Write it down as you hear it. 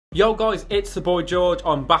Yo guys, it's the boy George.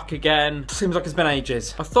 I'm back again. Seems like it's been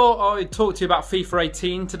ages. I thought I'd talk to you about FIFA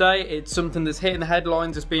 18 today. It's something that's hitting the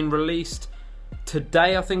headlines. It's being released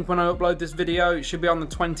today, I think, when I upload this video. It should be on the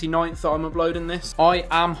 29th that I'm uploading this. I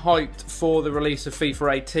am hyped for the release of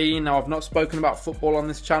FIFA 18. Now, I've not spoken about football on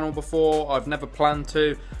this channel before. I've never planned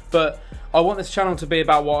to, but I want this channel to be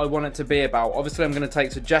about what I want it to be about. Obviously, I'm going to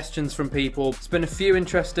take suggestions from people. There's been a few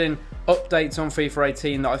interesting updates on FIFA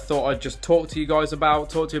 18 that I thought I'd just talk to you guys about,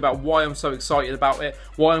 talk to you about why I'm so excited about it,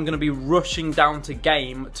 why I'm going to be rushing down to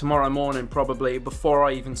game tomorrow morning probably before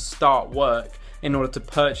I even start work in order to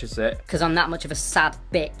purchase it. Because I'm that much of a sad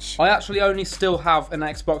bitch. I actually only still have an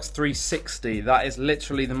Xbox 360. That is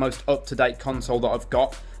literally the most up-to-date console that I've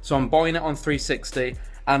got. So I'm buying it on 360,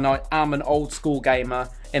 and I am an old school gamer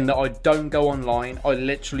in that I don't go online. I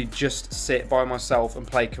literally just sit by myself and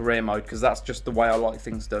play career mode because that's just the way I like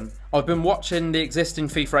things done. I've been watching the existing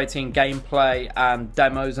FIFA 18 gameplay and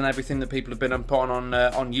demos and everything that people have been putting on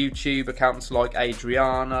YouTube, accounts like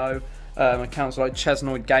Adriano, accounts like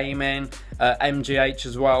Chesnoid Gaming, MGH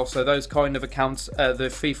as well. So those kind of accounts, the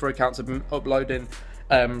FIFA accounts have been uploading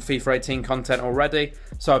FIFA 18 content already.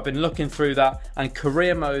 So I've been looking through that, and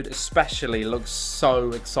career mode especially looks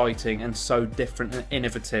so exciting and so different and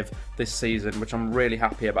innovative this season, which I'm really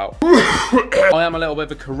happy about. I am a little bit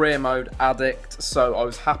of a career mode addict, so I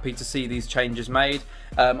was happy to see these changes made.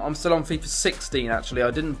 I'm still on FIFA 16 actually.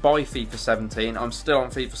 I didn't buy FIFA 17, I'm still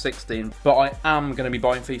on FIFA 16, but I am going to be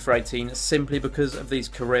buying FIFA 18 simply because of these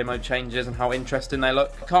career mode changes and how interesting they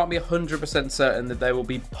look. I can't be 100% certain that there will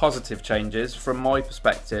be positive changes from my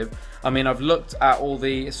perspective. I mean, I've looked at all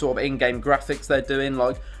the sort of in-game graphics they're doing,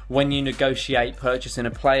 like when you negotiate purchasing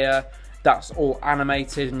a player, that's all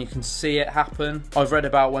animated and you can see it happen. I've read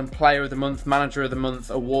about when Player of the Month, Manager of the Month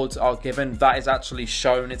awards are given, that is actually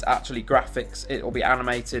shown, it's actually graphics, it will be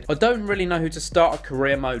animated. I don't really know who to start a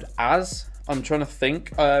career mode as. I'm trying to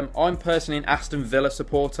think. I'm personally an Aston Villa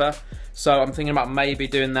supporter, so I'm thinking about maybe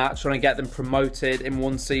doing that, trying to get them promoted in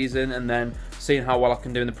one season and then seeing how well I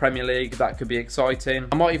can do in the Premier League. That could be exciting.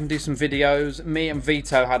 I might even do some videos. Me and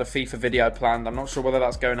Vito had a FIFA video planned. I'm not sure whether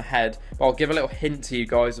that's going ahead, but I'll give a little hint to you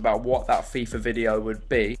guys about what that FIFA video would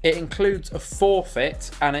be. It includes a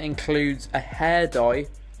forfeit and it includes a hair dye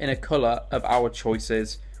in a colour of our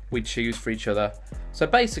choices we choose for each other. So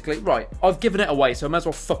basically, right, I've given it away, so I might as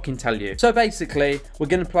well fucking tell you. So basically, we're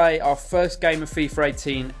going to play our first game of FIFA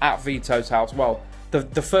 18 at Vito's house. Well,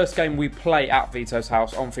 the first game we play at Vito's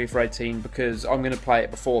house on FIFA 18, because I'm going to play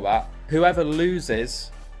it before that. Whoever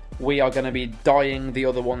loses, we are going to be dyeing the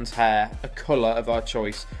other one's hair a colour of our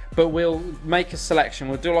choice. But we'll make a selection,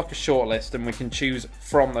 we'll do like a short list and we can choose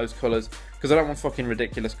from those colours, because I don't want fucking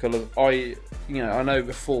ridiculous colours. I know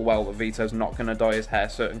full well that Vito's not going to dye his hair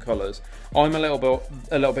certain colours. I'm a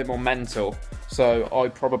little bit more mental, so I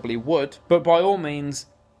probably would. But by all means,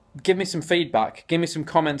 give me some feedback, give me some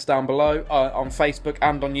comments down below on Facebook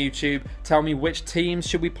and on YouTube. Tell me which teams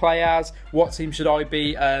should we play as, what team should I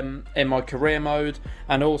be in my career mode,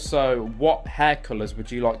 and also what hair colours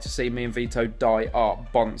would you like to see me and Vito dye our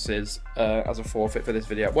bonces as a forfeit for this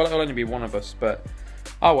video. Well, it'll only be one of us, but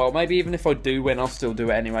oh well, maybe even if I do win, I'll still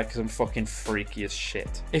do it anyway because I'm fucking freaky as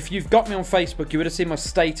shit. If you've got me on Facebook, you would have seen my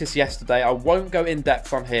status yesterday. I won't go in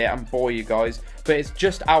depth on here and bore you guys, but it's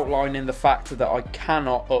just outlining the fact that I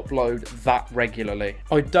cannot upload that regularly.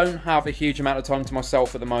 I don't have a huge amount of time to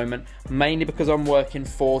myself at the moment, mainly because I'm working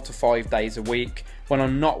 4 to 5 days a week. When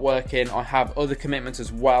I'm not working, I have other commitments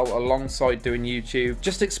as well alongside doing YouTube.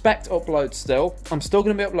 Just expect uploads still. I'm still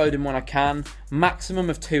going to be uploading when I can. Maximum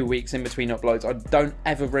of 2 weeks in between uploads. I don't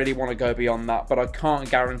ever really want to go beyond that, but I can't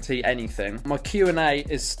guarantee anything. My Q&A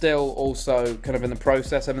is still also kind of in the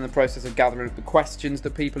process. I'm in the process of gathering up the questions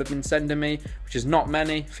that people have been sending me, which is not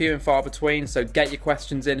many, few and far between, so get your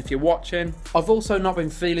questions in if you're watching. I've also not been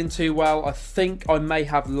feeling too well. I think I may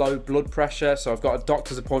have low blood pressure, so I've got a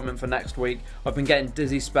doctor's appointment for next week. I've been getting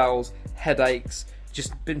dizzy spells, headaches,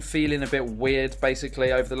 just been feeling a bit weird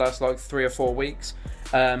basically over the last like 3 or 4 weeks.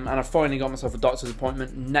 And I finally got myself a doctor's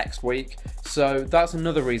appointment next week, so that's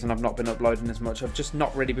another reason I've not been uploading as much. I've just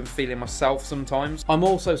not really been feeling myself sometimes. I'm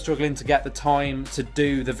also struggling to get the time to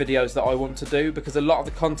do the videos that I want to do, because a lot of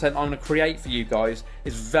the content I'm going to create for you guys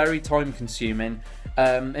is very time consuming,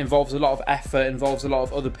 involves a lot of effort, involves a lot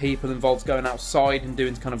of other people, involves going outside and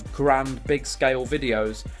doing kind of grand big scale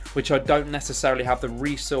videos, which I don't necessarily have the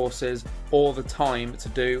resources or the time to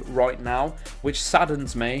do right now, which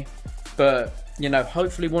saddens me. But you know,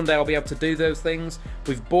 hopefully one day I'll be able to do those things.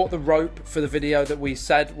 We've bought the rope for the video that we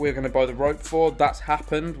said we were going to buy the rope for. That's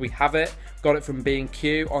happened. We have it. Got it from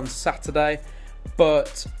B&Q on Saturday.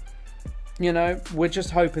 But you know, we're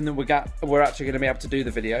just hoping that we're actually going to be able to do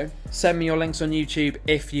the video. Send me your links on YouTube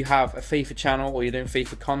if you have a FIFA channel or you're doing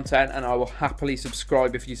FIFA content, and I will happily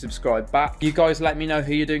subscribe if you subscribe back. You guys let me know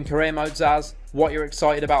who you're doing career modes as, what you're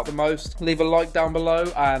excited about the most. Leave a like down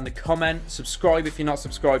below and comment. Subscribe if you're not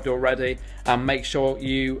subscribed already, and make sure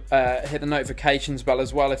you hit the notifications bell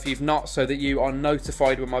as well if you've not, so that you are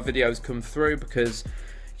notified when my videos come through, because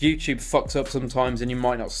YouTube fucks up sometimes and you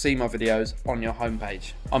might not see my videos on your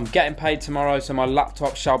homepage. I'm getting paid tomorrow, so my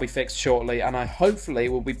laptop shall be fixed shortly, and I hopefully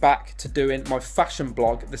will be back to doing my fashion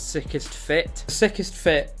blog, The Sickest Fit. The Sickest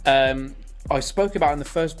Fit, I spoke about in the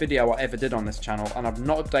first video I ever did on this channel, and I've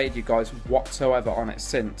not updated you guys whatsoever on it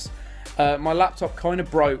since. My laptop kind of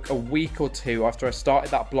broke a week or two after I started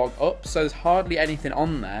that blog up, so there's hardly anything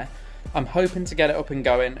on there. I'm hoping to get it up and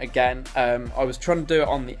going again. I was trying to do it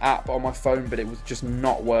on the app on my phone, but it was just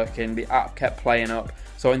not working. The app kept playing up,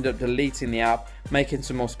 so I ended up deleting the app, making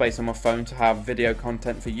some more space on my phone to have video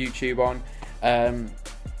content for YouTube on.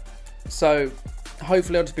 So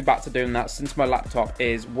hopefully I'll just be back to doing that since my laptop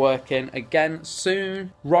is working again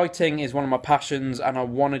soon. Writing is one of my passions, and I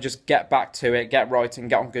want to just get back to it, get writing,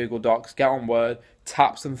 get on Google Docs, get on Word,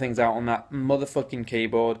 tap some things out on that motherfucking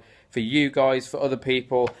keyboard for you guys, for other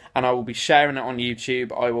people, and I will be sharing it on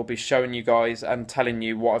YouTube. I will be showing you guys and telling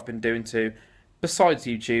you what I've been doing besides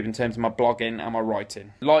YouTube in terms of my blogging and my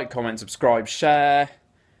writing. Like, comment, subscribe, share.